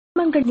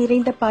மர்மங்கள்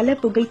நிறைந்த பல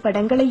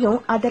புகைப்படங்களையும்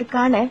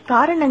அதற்கான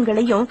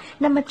காரணங்களையும்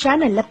நம்ம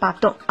சேனல்ல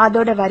பார்த்தோம்.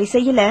 அதோட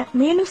வரிசையில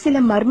மேலும் சில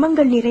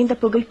மர்மங்கள் நிறைந்த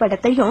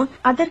புகைப்படத்தையும்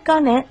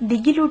அதற்கான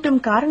திகிலூட்டும்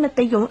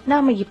காரணத்தையும்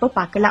நாம இப்ப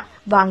பார்க்கலாம்.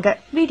 வாங்க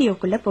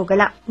வீடியோக்குள்ள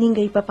போகலாம். நீங்க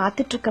இப்ப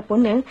பாத்துட்டு இருக்க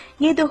பொண்ணு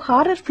ஏதோ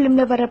ஹாரர்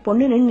பிலிம்ல வர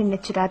பொண்ணுன்னு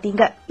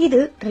நினைச்சிடாதீங்க. இது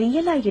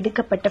ரியலா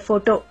எடுக்கப்பட்ட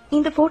போட்டோ.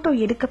 இந்த போட்டோ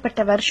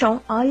எடுக்கப்பட்ட வருஷம்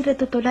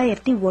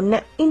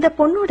 1901. இந்த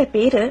பொண்ணோட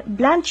பேரு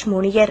பிளான்ச்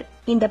மோனியர்.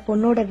 இந்த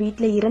பொண்ணோட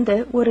வீட்ல இருந்து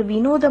ஒரு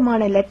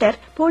வினோதமான லெட்டர்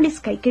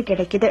போலீஸ் கைக்கு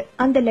கிடைக்குது.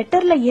 அந்த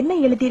லெட்டர்ல என்ன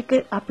எழுதிருக்கு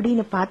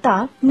அப்படின்னு பார்த்தா,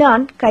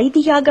 நான்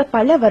கைதியாக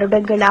பல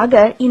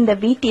வருடங்களாக இந்த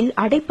வீட்டில்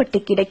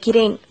அடைப்பட்டு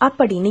கிடக்கிறேன்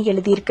அப்படின்னு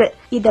எழுதியிருக்கு.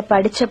 இத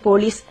படிச்ச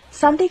போலீஸ்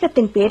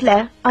சந்தேகத்தின் பேர்ல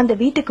அந்த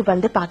வீட்டுக்கு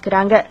வந்து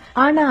பாக்குறாங்க.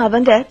 ஆனா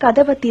அவங்க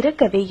கதவை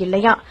திறக்கவே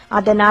இல்லையா.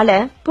 அதனால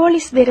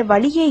போலீஸ் வேற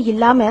வழியே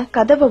இல்லாம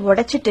கதவை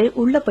உடைச்சிட்டு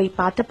உள்ள போய்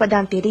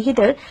பார்த்தப்பதான்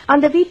தெரியுது,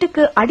 அந்த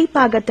வீட்டுக்கு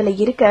அடிப்பாகத்துல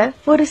இருக்க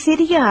ஒரு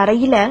சிறிய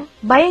அறையில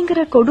பயங்கர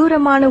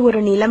கொடூரமான ஒரு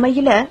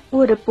நிலைமையில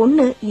ஒரு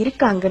பொண்ணு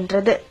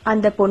இருக்காங்கன்றது.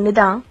 அந்த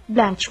பொண்ணுதான்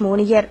பிளான்ச்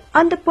மோனியர்.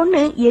 அந்த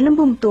பொண்ணு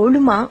எலும்பும்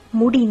தோளுமா,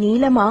 முடி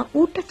நீளமா,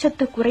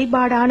 ஊட்டச்சத்து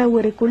குறைபாடான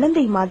ஒரு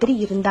குழந்தை மாதிரி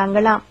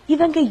இருந்தாங்களாம்.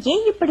 இவங்க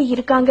ஏன் இப்படி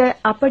இருக்காங்க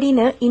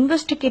அப்படின்னு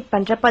இன்வெஸ்டிகேட்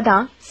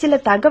பண்றப்பதான் சில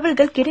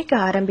தகவல்கள் கிடைக்க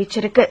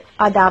ஆரம்பிச்சிருக்கு.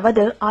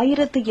 அதாவது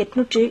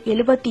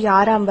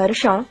 1876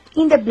 வருஷம்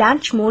இந்த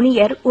பிளான்ச்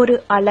மோனியர் ஒரு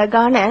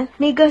அழகான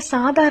மிக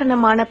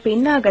சாதாரணமான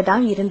பெண்ணாக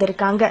தான்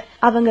இருந்திருக்காங்க.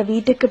 அவங்க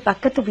வீட்டுக்கு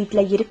பக்கத்து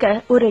வீட்ல இருக்க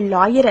ஒரு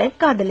லாயரை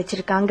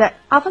காதலிச்சிருக்காங்க.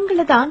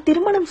 அவங்களதான்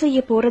திருமணம் செய்ய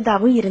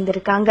போறதாவும்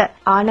இருந்திருக்காங்க.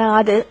 ஆனா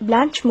அது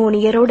பிளான்ச்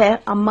மோனியரோட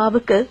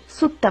அம்மாவுக்கு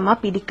சுத்தமா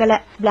பிடிக்கல.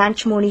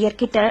 பிளான்ச் மோனியர்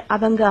கிட்ட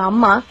அவங்க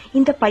அம்மா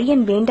இந்த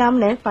பையன்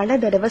வேண்டாம்னு பல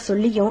தடவை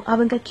சொல்லியும்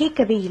அவங்க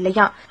கேட்கவே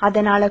இல்லையா.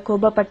 அதனால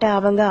கோபப்பட்ட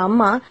அவங்க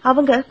அம்மா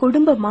அவங்க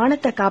குடும்ப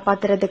மானத்தை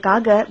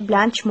காப்பாத்துறதுக்காக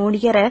பிளான்ச்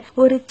மோனியரை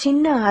ஒரு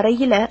சின்ன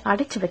அறையில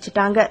அடைச்சு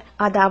வச்சுட்டாங்க.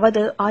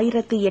 அதாவது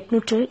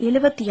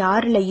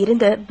 1876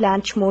 இருந்து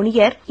பிளான்ச்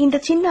மோனியர் இந்த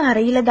சின்ன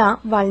அறையில தான்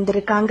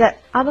வாழ்ந்திருக்காங்க.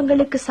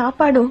 அவங்களுக்கு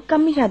சாப்பாடும்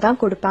கம்மியா தான்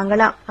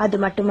கொடுப்பாங்களாம். அது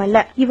மட்டுமல்ல,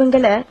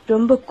 இவங்கள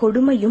ரொம்ப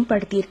கொடுமையும்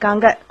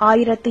படுத்திருக்காங்க.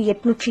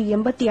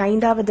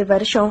 1885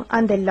 வருஷம்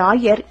அந்த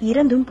லாயர்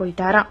இறந்தும்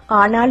போயிட்டாராம்.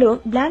 ஆனாலும்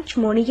பிளான்ச்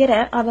மோனியரை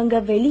அவங்க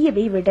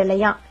வெளியவே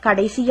விடலையா.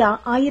 கடைசியா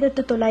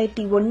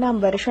 1901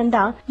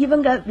 வருஷம்தான்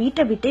இவங்க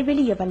வீட்டை விட்டு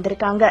வெளியே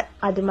வந்திருக்காங்க.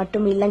 அது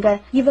மட்டும் இல்லங்க,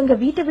 இவங்க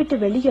வீட்டை விட்டு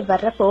வெளியே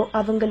வர்றப்போ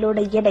அவங்களோட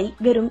எடை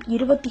வெறும்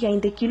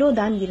 25 கிலோ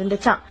தான்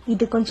இருந்துச்சாம்.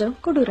 இது கொஞ்சம்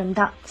கொடூரம்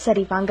தான்.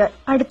 சரி வாங்க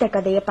அடுத்த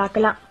கதையை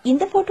பார்க்கலாம்.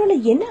 இந்த போட்டோல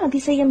என்ன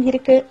அதிசயம்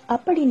இருக்கு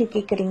அப்படின்னு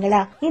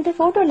கேக்குறீங்களா? இந்த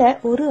போட்டோல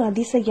ஒரு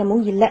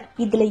அதிசயமும் இல்ல.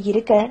 இதுல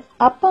இருக்க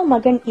அப்பா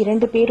மகன்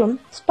 2 பேரும்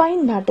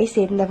ஸ்பெயின் நாட்டை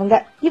சேர்ந்தவங்க.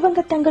 இவங்க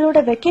தங்களோட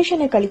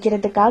வெக்கேஷனை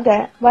கழிக்கிறதுக்காக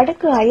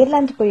வடக்கு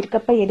அயர்லாந்து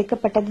போயிருக்கப்ப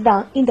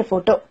எடுக்கப்பட்டதுதான் இந்த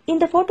போட்டோ.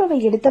 இந்த போட்டோவை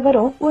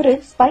எடுத்தவரும் ஒரு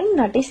ஸ்பெயின்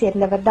நாட்டை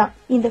சேர்ந்தவர் தான்.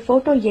 இந்த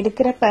போட்டோ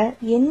எடுக்கிறப்ப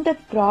எந்த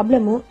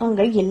ப்ராப்ளமும்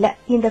அங்க இல்ல.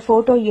 இந்த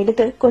போட்டோ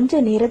எடுத்து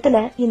கொஞ்ச நேரத்துல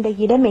இந்த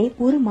இடமே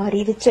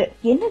உருமாறிடுச்சு.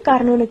 என்ன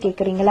காரணம்னு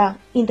கேக்குறீங்களா?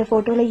 இந்த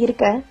போட்டோல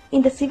இருக்க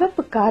இந்த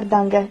சிவப்பு கார்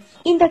தாங்க.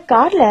 இந்த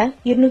கார்ல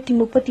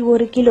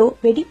 231 கிலோ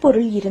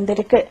வெடிப்பொருள்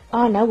இருந்திருக்கு.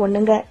 ஆனா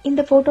ஒண்ணுங்க,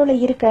 இந்த போட்டோல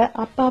இருக்க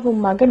அப்பாவும்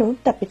மகனும்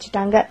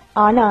தப்பிச்சிட்டாங்க.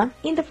 ஆனா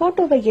இந்த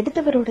போட்டோவை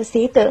எடுத்தவரோட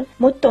சேர்த்து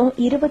மொத்தம்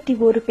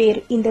 21 பேர்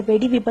இந்த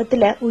வெடி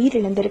விபத்துல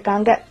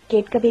உயிரிழந்திருக்காங்க.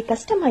 கேட்கவே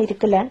கஷ்டமா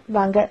இருக்குல்ல?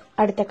 வாங்க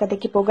அடுத்த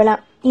கதைக்கு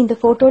போகலாம். இந்த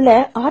போட்டோல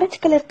ஆரஞ்சு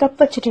கலர் கப்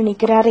வச்சுட்டு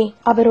நிக்கிறாரே,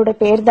 அவரோட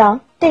பேர் தான்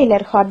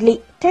டெய்லர் ஹாட்லி.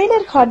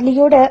 டெய்லர்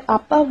ஹாட்லியோட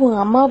அப்பாவும்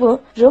அம்மாவும்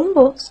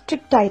ரொம்ப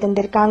ஸ்ட்ரிக்டா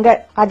இருந்திருக்காங்க.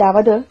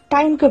 அதாவது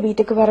டைம்க்கு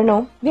வீட்டுக்கு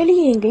வரணும்,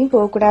 வெளியே எங்கேயும்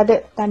போக கூடாது,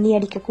 தண்ணி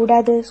அடிக்க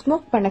கூடாது,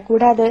 ஸ்மோக் பண்ண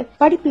கூடாது,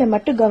 படிப்புல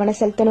மட்டும் கவனம்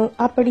செலுத்தணும்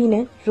அப்படின்னு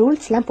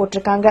ரூல்ஸ் எல்லாம்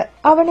போட்டிருக்காங்க.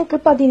 அவனுக்கு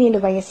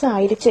 17 வயசு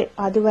ஆயிடுச்சு.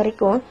 அது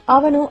வரைக்கும்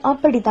அவனும்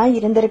அப்படிதான்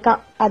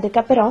இருந்திருக்கான்.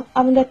 அதுக்கப்புறம்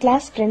அவங்க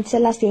கிளாஸ் ஃப்ரெண்ட்ஸ்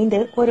எல்லாம் சேர்ந்து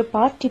ஒரு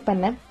பார்ட்டி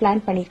பண்ண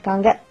பிளான்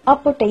பண்ணிருக்காங்க.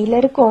 அப்போ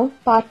டெய்லருக்கும்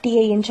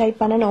பார்ட்டியை என்ஜாய்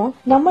பண்ணணும்,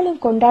 நம்மளும்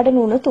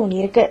கொண்டாடணும்னு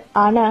தோணிருக்கு.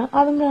 ஆனா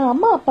அவங்க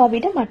அம்மா அப்பா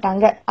விட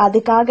மாட்டாங்க.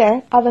 அதுக்காக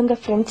அவங்க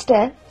ஃப்ரெண்ட்ஸ்ட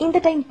இந்த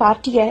டைம்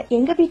பார்ட்டிய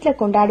எங்க வீட்ல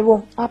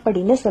கொண்டாடுவோம்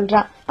அப்படின்னு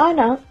சொல்றான்.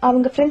 ஆனா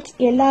அவங்க ஃப்ரெண்ட்ஸ்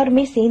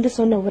எல்லாருமே சேர்ந்து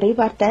சொன்ன ஒரே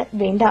வார்த்தை,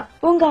 வேண்டாம்,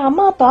 உங்க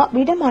அம்மா அப்பா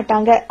விட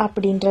மாட்டாங்க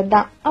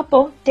அப்படின்றதுதான். அப்போ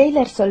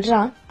டெய்லர்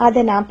சொல்றான்,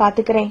 அத நான்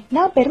பாத்துக்கிறேன்,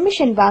 நான்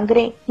பெர்மிஷன்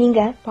வாங்குறேன், நீங்க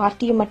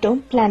பார்ட்டியை மட்டும்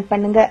பிளான்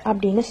பண்ணுங்க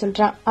அப்படின்னு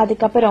சொல்றான்.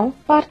 அதுக்கப்புறம்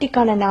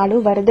பார்ட்டிக்கான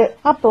நாளும் வருது.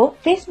 அப்போ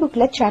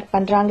Facebookல சேட்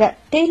பண்றாங்க.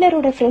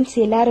 டெய்லரோட ஃப்ரெண்ட்ஸ்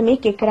எல்லாருமே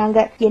கேக்குறாங்க,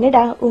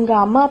 என்னடா உங்க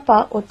அம்மா அப்பா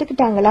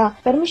ஒத்துக்கிட்டாங்களா,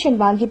 பெர்மிஷன்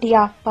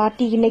வாங்கிட்டியா,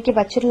 பார்ட்டி இன்னைக்கு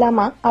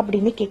வச்சிடலாமா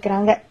அப்படின்னு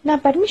கேக்குறாங்க.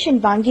 நான்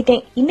பெர்மிஷன்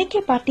வாங்கிட்டேன்,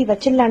 இன்னைக்கே பார்ட்டி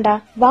வச்சிடலாம்டா,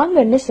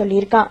 வாங்கன்னு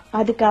சொல்லிருக்கான்.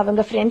 அதுக்கு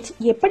அவங்க ஃப்ரெண்ட்ஸ்,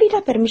 எப்படிடா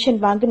பெர்மிஷன்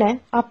வாங்குன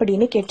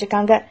அப்படின்னு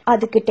கேட்டிருக்காங்க.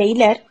 அதுக்கு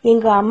டெய்லர்,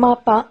 எங்க அம்மா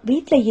அப்பா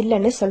வீட்ல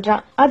இல்லன்னு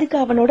சொல்றான். அதுக்கு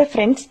அவனோட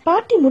ஃப்ரெண்ட்ஸ்,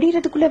 பார்ட்டி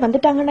முடியறதுக்குள்ள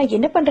வந்துட்டாங்கன்னா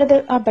என்ன பண்றது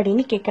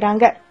அப்படின்னு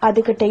கேக்குறாங்க.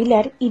 அதுக்கு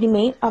டெய்லர்,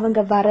 இனிமே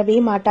அவங்க வரவே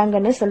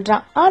மாட்டாங்கன்னு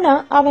சொல்றான். ஆனா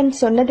அவன்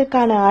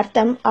சொன்னதுக்கான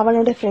அர்த்தம்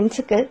அவனோட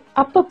ஃப்ரெண்ட்ஸுக்கு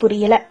அப்ப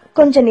புரியல.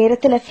 கொஞ்ச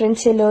நேரத்துல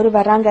ஃப்ரெண்ட்ஸ் எல்லாரும்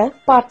வராங்க.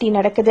 பார்ட்டி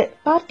நடக்குது.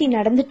 பார்ட்டி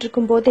நடந்துட்டு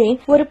இருக்கும் போதே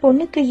ஒரு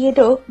பொண்ணுக்கு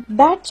ஏதோ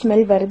பேட்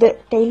ஸ்மெல் வருது.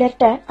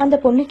 டெய்லர்ட்ட அந்த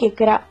பொண்ணு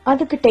கேக்குறா.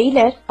 அதுக்கு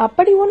டெய்லர்,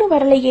 அப்படி ஒண்ணு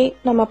வரலையே,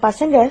 நம்ம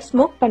பசங்க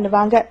ஸ்மோக்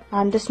பண்ணுவாங்க,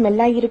 அந்த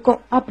ஸ்மெல்லா இருக்கும்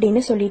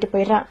அப்படின்னு சொல்லிட்டு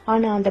போயிடுறான்.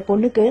 ஆனா அந்த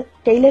பொண்ணுக்கு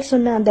டெய்லர்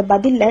சொன்ன அந்த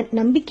பதில்ல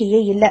நம்பிக்கையே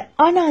இல்ல.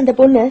 ஆனா அந்த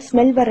பொண்ணு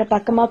ஸ்மெல் வர்ற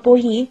பக்கமா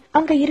போய்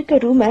அங்க இருக்க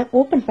ரூம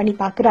ஓபன் பண்ணி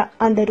பாக்குறா.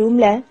 அந்த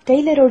ரூம்ல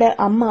டெய்லரோட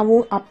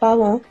அம்மாவும்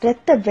அப்பாவும்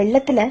ரத்த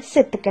வெள்ளத்துல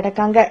செத்து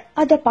கிடக்காங்க.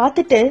 அத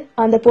பாத்துட்டு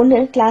அந்த பொண்ணு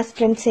கிளாஸ்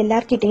ஃப்ரெண்ட்ஸ்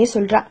எல்லார்கிட்டயும்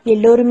சொல்றா.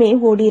 எல்லோருமே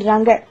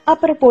ஓடிடுறாங்க.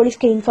 அப்புறம்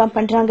போலீஸ்க்கு இன்ஃபார்ம்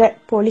பண்றாங்க.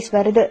 போலீஸ்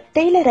வருது.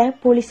 டெய்லரை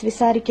போலீஸ்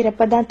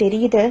விசாரிக்கிறப்பதான்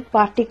தெரியுது,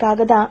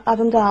 பார்ட்டிக்காக தான்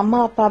அவங்க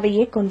அம்மா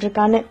அப்பாவையே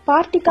கொன்றிருக்கான்னு.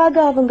 பார்ட்டிக்காக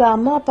அவங்க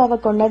அம்மா அப்பாவை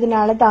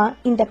கொன்னதுனாலதான்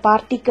இந்த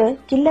பார்ட்டிக்கு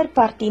கில்லர்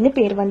பார்ட்டின்னு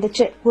பேர் வந்துச்சு.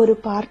 ஒரு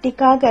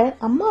பார்ட்டிக்காக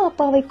அம்மா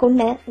அப்பாவை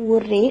கொன்ன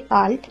ஒரே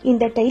ஆள்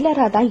இந்த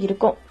டெய்லரா தான்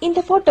இருக்கும். இந்த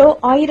போட்டோ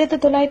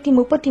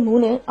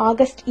 1933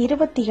 ஆகஸ்ட்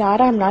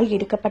 26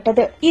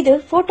 எடுக்கப்பட்டது. இது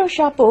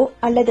போட்டோஷாப்போ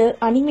அல்லது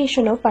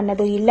அனிமேஷனோ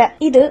பண்ணது இல்ல.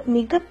 இது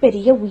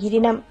மிகப்பெரிய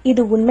உயிரினம்.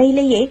 இது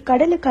உண்மையிலேயே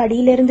கடலுக்கு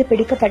அடியிலிருந்து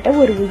பிடிக்கப்பட்ட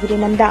ஒரு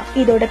உயிரினம் தான்.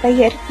 இதோட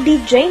பெயர் தி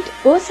ஜெயிண்ட்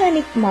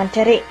ஓசானிக்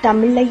மான்டரே.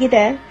 தமிழ்ல இத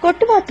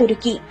கொட்டுவா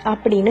துருக்கி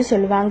அப்படின்னு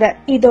சொல்லுவாங்க.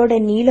 இதோட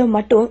நீளம்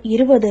மட்டும்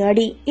 20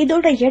 அடி.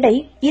 இதோட எடை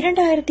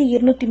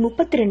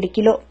 2232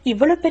 கிலோ.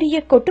 இவ்வளவு பெரிய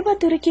கொட்டுவா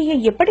துருக்கியை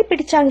எப்படி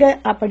பிடிச்சாங்க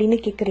அப்படின்னு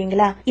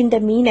கேக்குறீங்களா? இந்த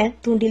மீனை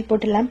தூண்டில்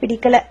போட்டுலாம்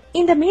பிடிக்கல.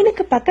 இந்த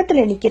மீனுக்கு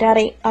பக்கத்துல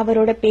நிக்கிறாரே,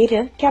 அவரோட பேரு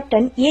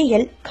கேப்டன்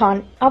ஏஎல்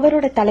கான்.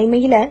 அவரோட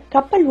தலைமையில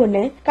கப்பல்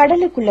ஒண்ணு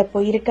கடலுக்குள்ள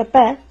போயிருக்கப்ப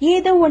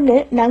ஏதோ ஒண்ணு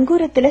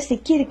நங்கூரத்துல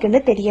சிக்கி இருக்குன்னு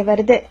தெரிய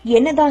வருது.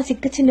 என்னதான்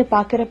சிக்குச்சுன்னு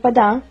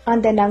பாக்குறப்பதான்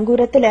அந்த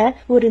நங்கூரத்துல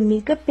ஒரு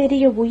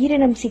மிகப்பெரிய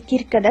உயிரினம் சிக்கி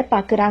இருக்கத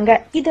பாக்குறாங்க.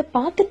 இத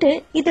பாத்துட்டு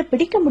இத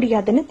பிடிக்க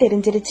முடியாதுன்னு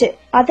தெரிஞ்சிருச்சு.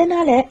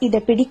 அதனால இத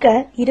பிடிக்க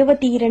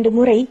 22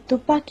 முறை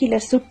துப்பாக்கில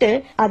சுட்டு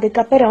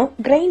அதுக்கப்புறம்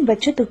கிரைன்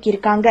வச்சு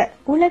தூக்கிருக்காங்க.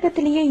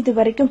 உலகத்திலேயே இது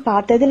வரைக்கும்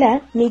பார்த்ததுல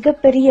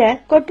மிகப்பெரிய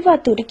கொட்வா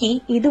துருக்கி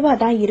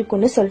இதுவாதான்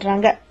இருக்கும்னு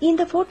சொல்றாங்க.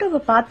 இந்த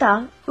போட்டோவை பார்த்தா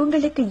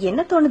உங்களுக்கு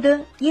என்ன தோணுது?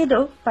 ஏதோ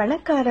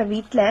பணக்கார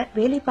வீட்ல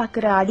வேலை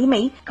பார்க்கிற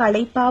அடிமை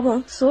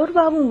களைப்பாவும்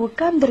சோர்வாவும்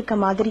உட்கார்ந்து இருக்க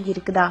மாதிரி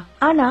இருக்குதா?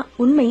 ஆனா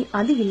உண்மை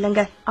அது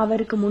இல்லங்க.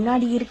 அவருக்கு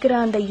முன்னாடி இருக்கிற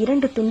அந்த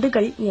 2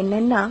 துண்டுகள்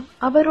என்னன்னா,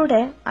 அவரோட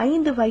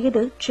 5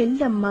 வயது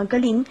செல்ல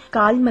மகளின்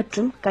கால்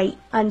மற்றும் கை.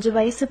 5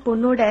 வயசு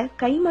பொண்ணோட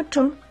கை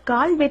மற்றும்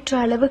கால் வெற்ற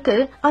அளவுக்கு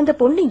அந்த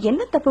பொண்ணு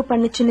என்ன தப்பு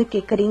பண்ணுச்சுன்னு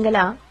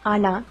கேக்குறீங்களா?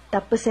 ஆனா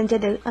தப்பு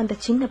செஞ்சது அந்த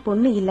சின்ன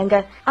பொண்ணு இல்லங்க.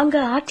 அங்க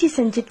ஆட்சி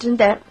செஞ்சிட்டு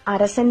இருந்த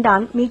அரசன்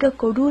தான் மிக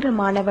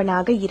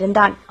கொடூரமானவனாக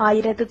இருந்தான்.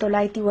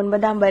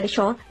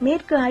 1909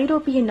 மேற்கு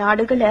ஐரோப்பிய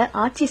நாடுகளை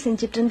ஆட்சி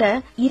செஞ்சிட்டு இருந்த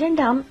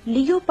 2ஆம்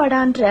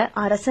லியோபடான்ற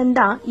அரசன்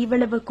தான்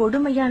இவ்வளவு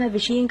கொடுமையான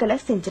விஷயங்களை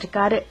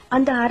செஞ்சிருக்காரு.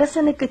 அந்த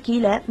அரசனுக்கு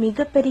கீழே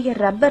மிகப்பெரிய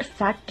ரப்பர்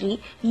ஃபேக்டரி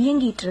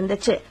இயங்கிட்டு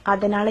இருந்துச்சு.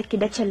 அதனால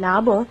கிடைச்ச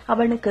லாபம்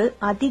அவனுக்கு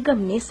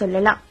அதிகம்னே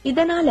சொல்லலாம்.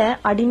 இதனால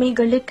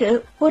அடிமைகளுக்கு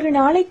ஒரு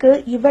நாளைக்கு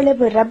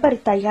இவ்வளவு ரப்பர்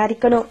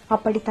தயாரிக்கணும்.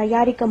 அப்படி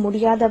தயாரிக்க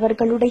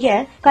முடியாதவர்களுடைய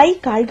கை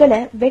கால்களை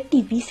வெட்டி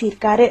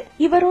வீசியிருக்காரு.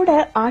 இவரோட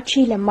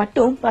ஆட்சியில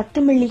மட்டும்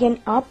 10 மில்லியன்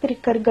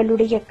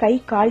ஆப்பிரிக்கர்களுடைய கை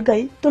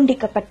கால்கள்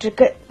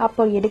துண்டிக்கப்பட்டிருக்கு.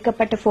 அப்போ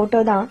எடுக்கப்பட்ட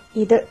போட்டோ தான்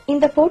இது.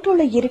 இந்த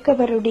போட்டோல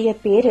இருக்கவருடைய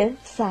பேரு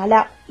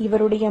சாலா.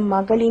 இவருடைய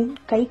மகளின்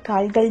கை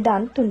கால்கள்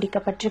தான்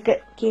துண்டிக்கப்பட்டிருக்கு.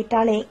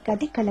 கேட்டாலே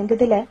கதி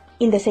கலங்குதுல.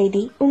 இந்த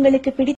செய்தி உங்களுக்கு பிடித்த